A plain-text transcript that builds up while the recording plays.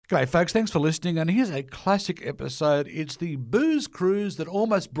G'day folks, thanks for listening, and here's a classic episode. It's the booze cruise that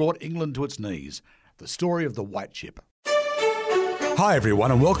almost brought England to its knees. The story of the White Ship. Hi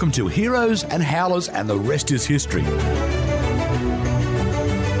everyone, and welcome to Heroes and Howlers and the Rest is History.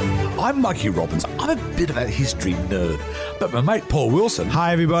 I'm Mikey Robbins. I'm a bit of a history nerd, but my mate Paul Wilson...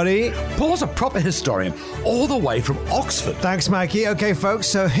 Hi everybody. Paul's a proper historian, all the way from Oxford. Thanks Mikey. Okay folks,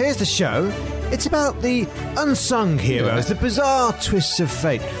 so here's the show. It's about the unsung heroes, the bizarre twists of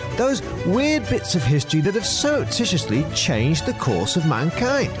fate, those weird bits of history that have surreptitiously changed the course of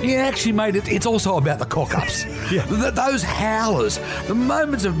mankind. Yeah, actually, mate, it's also about the cock-ups. Yeah. Those howlers, the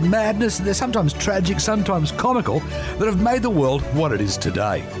moments of madness, they're sometimes tragic, sometimes comical, that have made the world what it is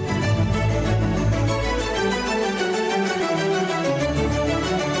today.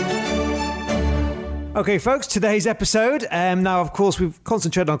 Okay, folks, today's episode. Now, of course, we've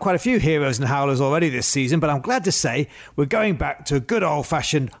concentrated on quite a few heroes and howlers already this season, but I'm glad to say we're going back to a good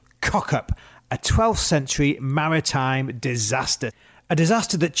old-fashioned cock-up, a 12th century maritime disaster. A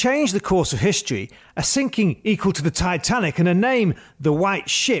disaster that changed the course of history, a sinking equal to the Titanic, and a name, the White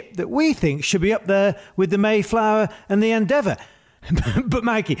Ship, that we think should be up there with the Mayflower and the Endeavour. But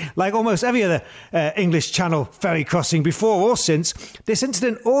Mikey, like almost every other English Channel ferry crossing before or since, this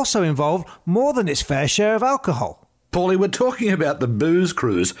incident also involved more than its fair share of alcohol. Paulie, we're talking about the booze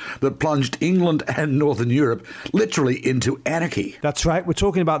cruise that plunged England and Northern Europe literally into anarchy. That's right. We're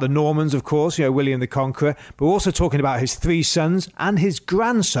talking about the Normans, of course, William the Conqueror, but we're also talking about his three sons and his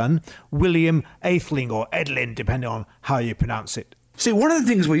grandson, William Atheling, or Edlin, depending on how you pronounce it. See, one of the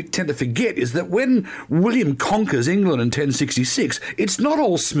things we tend to forget is that when William conquers England in 1066, it's not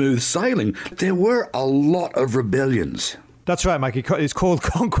all smooth sailing. There were a lot of rebellions. That's right, Mikey. It's called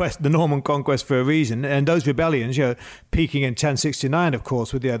Conquest, the Norman Conquest, for a reason. And those rebellions, peaking in 1069, of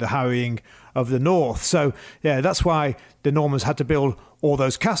course, with the harrying of the north. So, yeah, that's why the Normans had to build all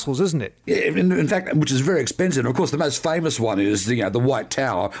those castles, isn't it? Yeah, in fact, which is very expensive. Of course, the most famous one is the White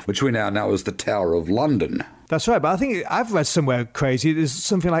Tower, which we now know as the Tower of London. That's right, but I think I've read somewhere crazy, there's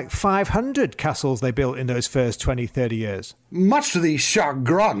something like 500 castles they built in those first 20, 30 years. Much to the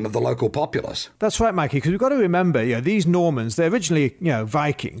chagrin of the local populace. That's right, Mikey, because we've got to remember, these Normans, they're originally,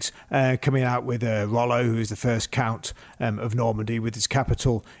 Vikings, coming out with Rollo, who is the first count of Normandy, with his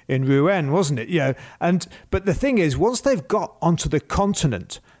capital in Rouen, wasn't it? But the thing is, once they've got onto the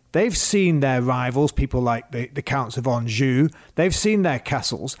continent, they've seen their rivals, people like the Counts of Anjou, they've seen their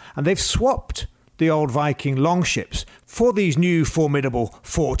castles, and they've swapped the old Viking longships for these new formidable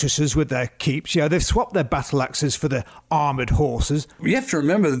fortresses with their keeps. They've swapped their battle axes for the armoured horses. You have to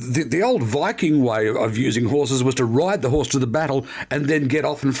remember, the old Viking way of using horses was to ride the horse to the battle and then get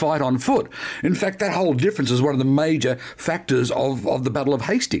off and fight on foot. In fact, that whole difference is one of the major factors of the Battle of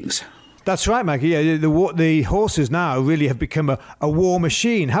Hastings. That's right, Maggie. Yeah, the horses now really have become a war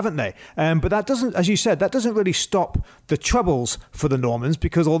machine, haven't they? But that doesn't, as you said, that doesn't really stop the troubles for the Normans,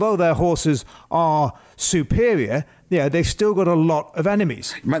 because although their horses are superior, they've still got a lot of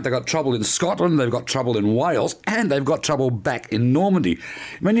enemies. Mate, they've got trouble in Scotland, they've got trouble in Wales, and they've got trouble back in Normandy.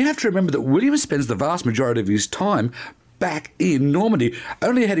 You have to remember that William spends the vast majority of his time back in Normandy,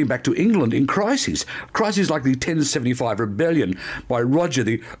 only heading back to England in crises. Crises like the 1075 rebellion by Roger,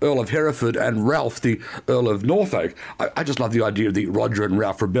 the Earl of Hereford, and Ralph, the Earl of Norfolk. I just love the idea of the Roger and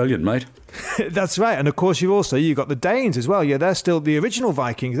Ralph rebellion, mate. That's right. And of course, you've got the Danes as well. They're still the original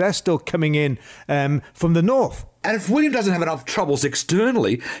Vikings. They're still coming in from the north. And if William doesn't have enough troubles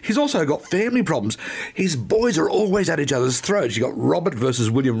externally, he's also got family problems. His boys are always at each other's throats. You've got Robert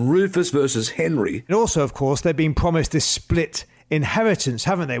versus William, Rufus versus Henry. And also, of course, they've been promised this split inheritance,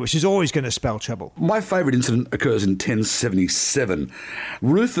 haven't they, which is always going to spell trouble. My favourite incident occurs in 1077.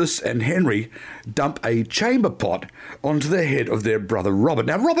 Rufus and Henry dump a chamber pot onto the head of their brother Robert.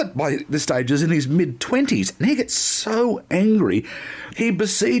 Now, Robert, by this stage, is in his mid-20s, and he gets so angry, he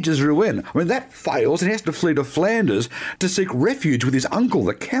besieges Rouen. That fails, and he has to flee to Flanders to seek refuge with his uncle,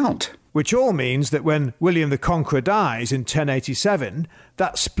 the Count. Which all means that when William the Conqueror dies in 1087,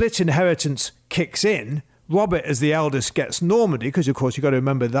 that split inheritance kicks in. Robert, as the eldest, gets Normandy, because, of course, you've got to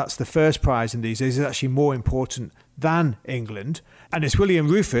remember that's the first prize in these days. It's actually more important than England. And it's William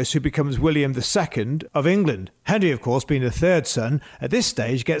Rufus who becomes William II of England. Henry, of course, being the third son, at this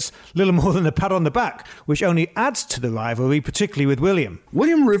stage gets little more than a pat on the back, which only adds to the rivalry, particularly with William.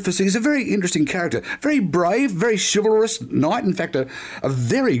 William Rufus is a very interesting character. Very brave, very chivalrous knight. In fact, a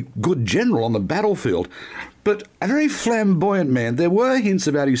very good general on the battlefield. But a very flamboyant man. There were hints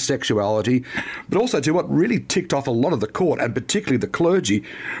about his sexuality, but also to what really ticked off a lot of the court, and particularly the clergy,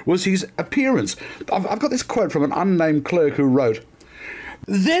 was his appearance. I've got this quote from an unnamed clerk who wrote,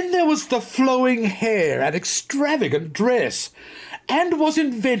 "Then there was the flowing hair and extravagant dress, and was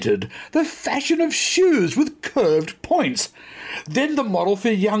invented the fashion of shoes with curved points, then the model for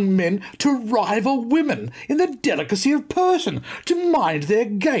young men to rival women in the delicacy of person, to mind their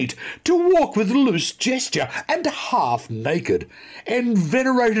gait, to walk with loose gesture and half naked, and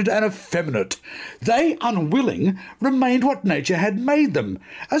venerated and effeminate, they unwilling remained what nature had made them,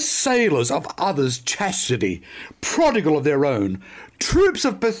 assailers of others' chastity, prodigal of their own. Troops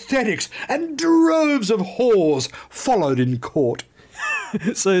of pathetics and droves of whores followed in court.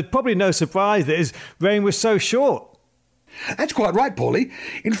 So it's probably no surprise that his reign was so short. That's quite right, Paulie.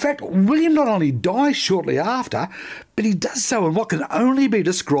 In fact, William not only dies shortly after, but he does so in what can only be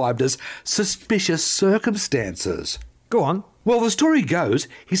described as suspicious circumstances. Go on. Well, the story goes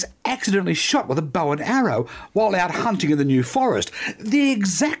he's accidentally shot with a bow and arrow while out hunting in the New Forest, the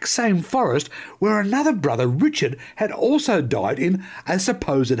exact same forest where another brother, Richard, had also died in a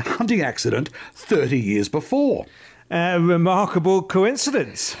supposed hunting accident 30 years before. A remarkable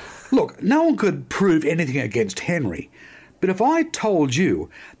coincidence. Look, no one could prove anything against Henry. But if I told you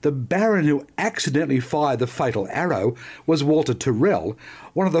the Baron who accidentally fired the fatal arrow was Walter Tyrrell,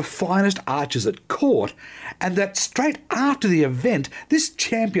 one of the finest archers at court, and that straight after the event this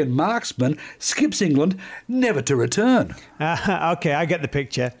champion marksman skips England never to return. Okay, I get the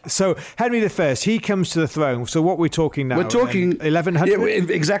picture. So Henry I, he comes to the throne. So what we're talking now? We're talking 1100?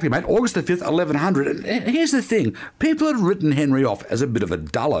 Yeah, exactly, mate. August the 5th, 1100. And here's the thing. People had written Henry off as a bit of a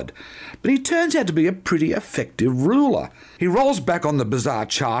dullard, but he turns out to be a pretty effective ruler. He rolls back on the bizarre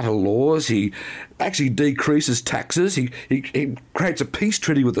charter laws. He actually decreases taxes. He creates a peace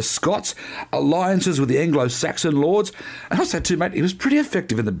treaty with the Scots, alliances with the Anglo-Saxon lords. And also, too, mate, he was pretty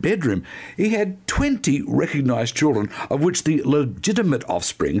effective in the bedroom. He had 20 recognised children, of which the legitimate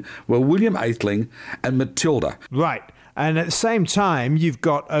offspring were William Atheling and Matilda. Right. And at the same time, you've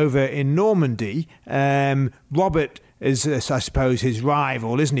got over in Normandy, Robert is, I suppose, his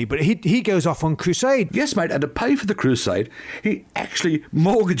rival, isn't he? But he goes off on crusade. Yes, mate, and to pay for the crusade, he actually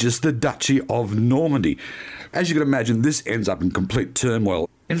mortgages the Duchy of Normandy. As you can imagine, this ends up in complete turmoil.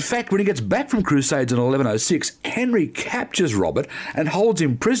 In fact, when he gets back from Crusades in 1106, Henry captures Robert and holds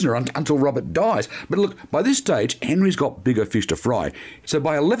him prisoner until Robert dies. But look, by this stage, Henry's got bigger fish to fry. So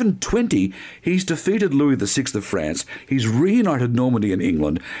by 1120, he's defeated Louis VI of France, he's reunited Normandy and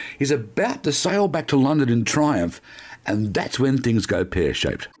England, he's about to sail back to London in triumph, and that's when things go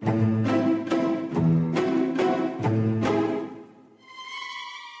pear-shaped.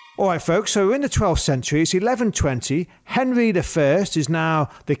 All right, folks, so we're in the 12th century. It's 1120. Henry I is now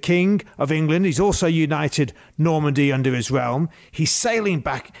the King of England. He's also united Normandy under his realm. He's sailing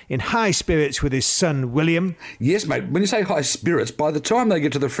back in high spirits with his son, William. Yes, mate, when you say high spirits, by the time they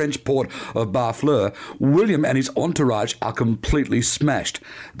get to the French port of Barfleur, William and his entourage are completely smashed.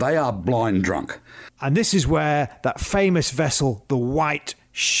 They are blind drunk. And this is where that famous vessel, the White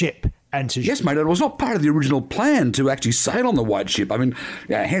Ship, enters. Yes, mate, it was not part of the original plan to actually sail on the White Ship. I mean,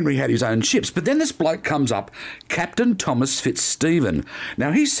 Henry had his own ships, but then this bloke comes up, Captain Thomas Fitzstephen.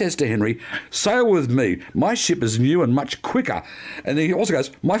 Now, he says to Henry, sail with me, my ship is new and much quicker. And he also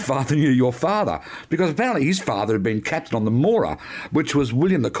goes, my father knew your father, because apparently his father had been captain on the Mora, which was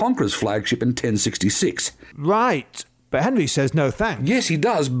William the Conqueror's flagship in 1066. Right. But Henry says no thanks. Yes, he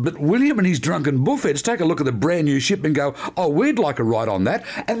does, but William and his drunken buffheads take a look at the brand new ship and go, oh, we'd like a ride on that.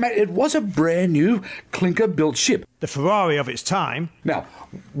 And mate, it was a brand new clinker-built ship. The Ferrari of its time. Now,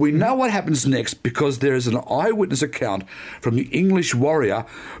 we know what happens next because there is an eyewitness account from the English warrior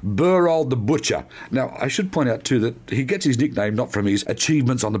Burrold the Butcher. Now, I should point out too that he gets his nickname not from his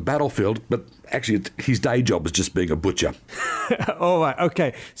achievements on the battlefield, but actually his day job is just being a butcher. All right,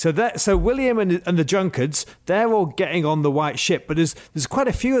 okay. So William and the drunkards, they're all getting on the White Ship, but there's quite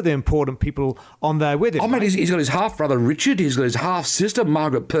a few of the important people on there with him. Oh, mate, he's got his half-brother Richard, he's got his half-sister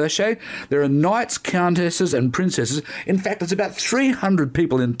Margaret Perchet. There are knights, countesses and princesses. In fact, there's about 300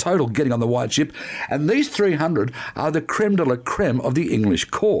 people in total getting on the White Ship, and these 300 are the creme de la creme of the English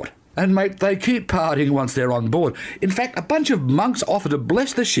court. And, mate, they keep partying once they're on board. In fact, a bunch of monks offer to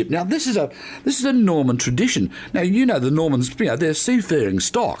bless the ship. Now, this is a Norman tradition. Now, you know the Normans, they're seafaring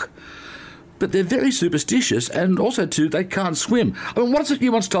stock. But they're very superstitious, and also, too, they can't swim. I mean, what's it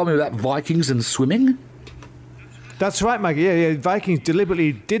you once told me about Vikings and swimming? That's right, Maggie. Yeah, Vikings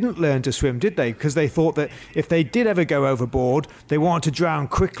deliberately didn't learn to swim, did they? Because they thought that if they did ever go overboard, they wanted to drown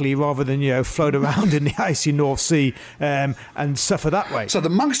quickly rather than, float around in the icy North Sea and suffer that way. So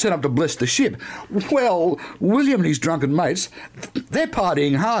the monks turn up to bless the ship. Well, William and his drunken mates, they're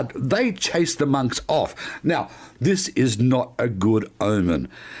partying hard. They chase the monks off. Now, this is not a good omen.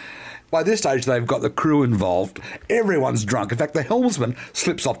 By this stage, they've got the crew involved. Everyone's drunk. In fact, the helmsman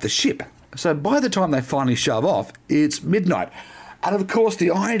slips off the ship. So by the time they finally shove off, it's midnight. And of course,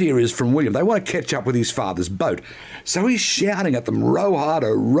 the idea is from William, they want to catch up with his father's boat. So he's shouting at them, row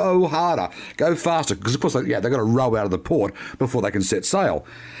harder, go faster. Because, of course, they've got to row out of the port before they can set sail.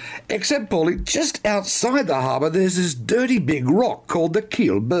 Except, Paulie, just outside the harbour, there's this dirty big rock called the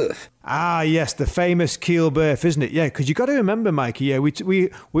Keel Berth. Ah, yes, the famous Keel Berth, isn't it? Yeah, because you got to remember, Mikey, yeah,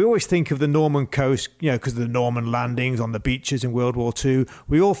 we always think of the Norman coast, because of the Norman landings on the beaches in World War II.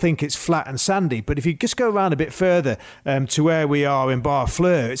 We all think it's flat and sandy, but if you just go around a bit further to where we are in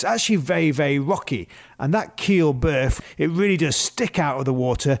Barfleur, it's actually very, very rocky. And that Keel Berth, it really does stick out of the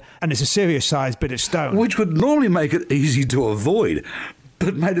water, and it's a serious-sized bit of stone. Which would normally make it easy to avoid.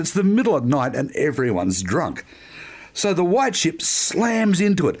 But, mate, it's the middle of night and everyone's drunk. So the white ship slams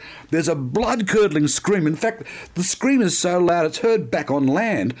into it. There's a blood-curdling scream. In fact, the scream is so loud it's heard back on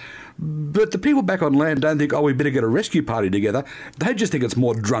land. But the people back on land don't think, we better get a rescue party together. They just think it's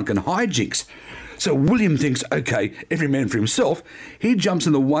more drunken hijinks. So William thinks, OK, every man for himself. He jumps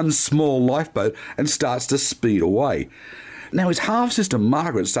in the one small lifeboat and starts to speed away. Now, his half-sister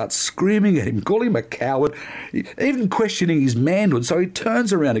Margaret starts screaming at him, calling him a coward, even questioning his manhood, so he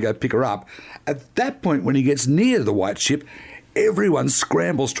turns around to go pick her up. At that point, when he gets near the white ship, everyone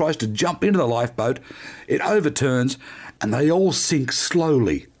scrambles, tries to jump into the lifeboat. It overturns, and they all sink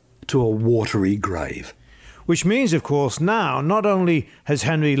slowly to a watery grave. Which means, of course, now not only has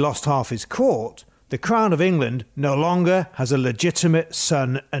Henry lost half his court, the Crown of England no longer has a legitimate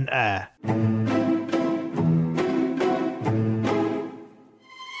son and heir.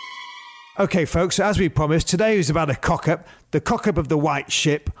 OK, folks, so as we promised, today is about a cock-up, the cock-up of the White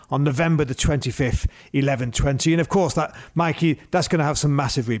Ship on November the 25th, 1120. And of course, that, Mikey, that's going to have some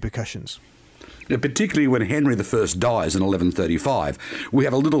massive repercussions. Yeah, particularly when Henry I dies in 1135, we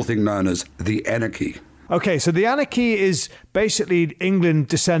have a little thing known as the Anarchy. OK, so the Anarchy is basically England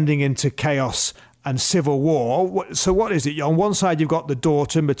descending into chaos and civil war. So what is it? On one side, you've got the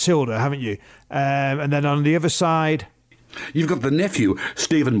daughter, Matilda, haven't you? And then on the other side... You've got the nephew,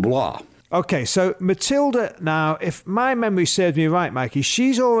 Stephen Blois. OK, so Matilda, now, if my memory serves me right, Mikey,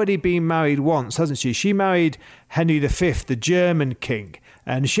 she's already been married once, hasn't she? She married Henry V, the German king,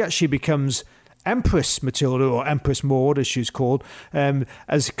 and she actually becomes Empress Matilda, or Empress Maud, as she's called,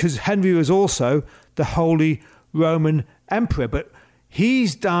 because Henry was also the Holy Roman Emperor, but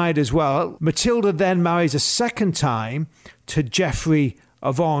he's died as well. Matilda then marries a second time to Geoffrey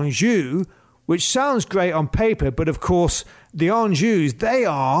of Anjou, which sounds great on paper, but of course, the Anjous, they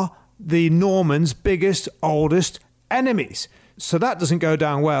are the Normans' biggest, oldest enemies. So that doesn't go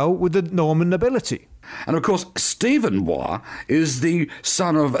down well with the Norman nobility. And of course, Stephen Blois is the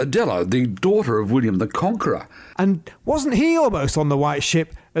son of Adela, the daughter of William the Conqueror. And wasn't he almost on the White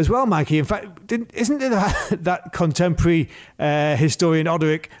Ship as well, Mikey? In fact, isn't it that contemporary historian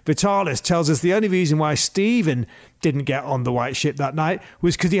Odoric Vitalis tells us the only reason why Stephen didn't get on the White Ship that night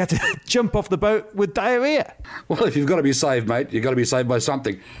was because he had to jump off the boat with diarrhea? Well, if you've got to be saved, mate, you've got to be saved by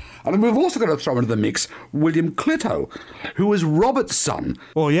something. And we've also got to throw into the mix William Clito, who was Robert's son.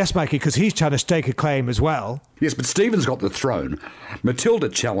 Well, yes, Mikey, because he's trying to stake a claim as well. Yes, but Stephen's got the throne. Matilda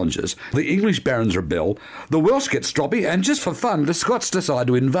challenges. The English barons rebel. The Welsh get stroppy, and just for fun, the Scots decide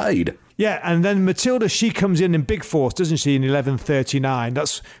to invade. Yeah, and then Matilda, she comes in big force, doesn't she, in 1139.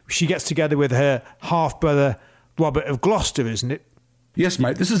 She gets together with her half-brother, Robert of Gloucester, isn't it? Yes,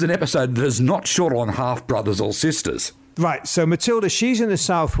 mate, this is an episode that is not short on half-brothers or sisters. Right, so Matilda, she's in the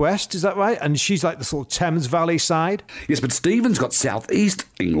southwest, is that right? And she's like the sort of Thames Valley side? Yes, but Stephen's got southeast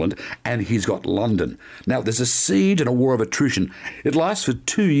England and he's got London. Now, there's a siege and a war of attrition. It lasts for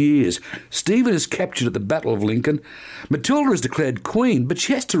 2 years. Stephen is captured at the Battle of Lincoln. Matilda is declared queen, but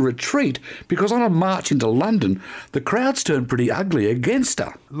she has to retreat because on a march into London, the crowds turn pretty ugly against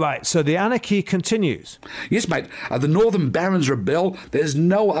her. Right, so the anarchy continues. Yes, mate. The northern barons rebel. There's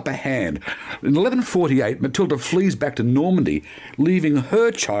no upper hand. In 1148, Matilda flees back to Normandy, leaving her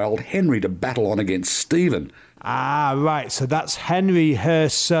child Henry to battle on against Stephen. Ah, right. So that's Henry, her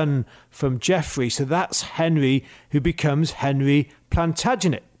son from Geoffrey. So that's Henry who becomes Henry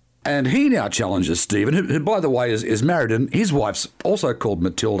Plantagenet. And he now challenges Stephen, who by the way, is married, and his wife's also called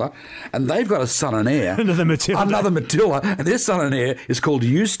Matilda, and they've got a son and heir. Another Matilda, and their son and heir is called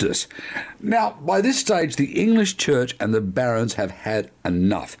Eustace. Now, by this stage, the English church and the barons have had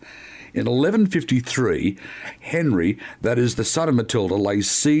enough. In 1153, Henry, that is the son of Matilda,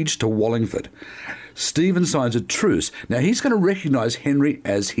 lays siege to Wallingford. Stephen signs a truce. Now, he's going to recognise Henry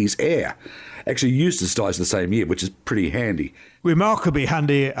as his heir. Actually, Eustace dies the same year, which is pretty handy. Remarkably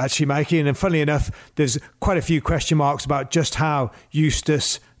handy, actually, Mikey. And funnily enough, there's quite a few question marks about just how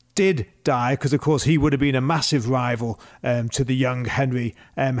Eustace did die, because of course he would have been a massive rival to the young Henry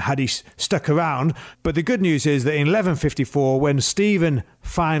had he stuck around. But the good news is that in 1154, when Stephen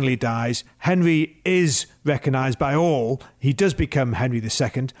finally dies, Henry is recognised by all. He does become Henry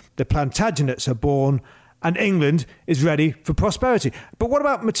II. The Plantagenets are born, and England is ready for prosperity. But what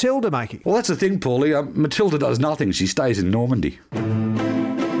about Matilda, Mikey? Well, that's the thing, Paulie. Matilda does nothing. She stays in Normandy.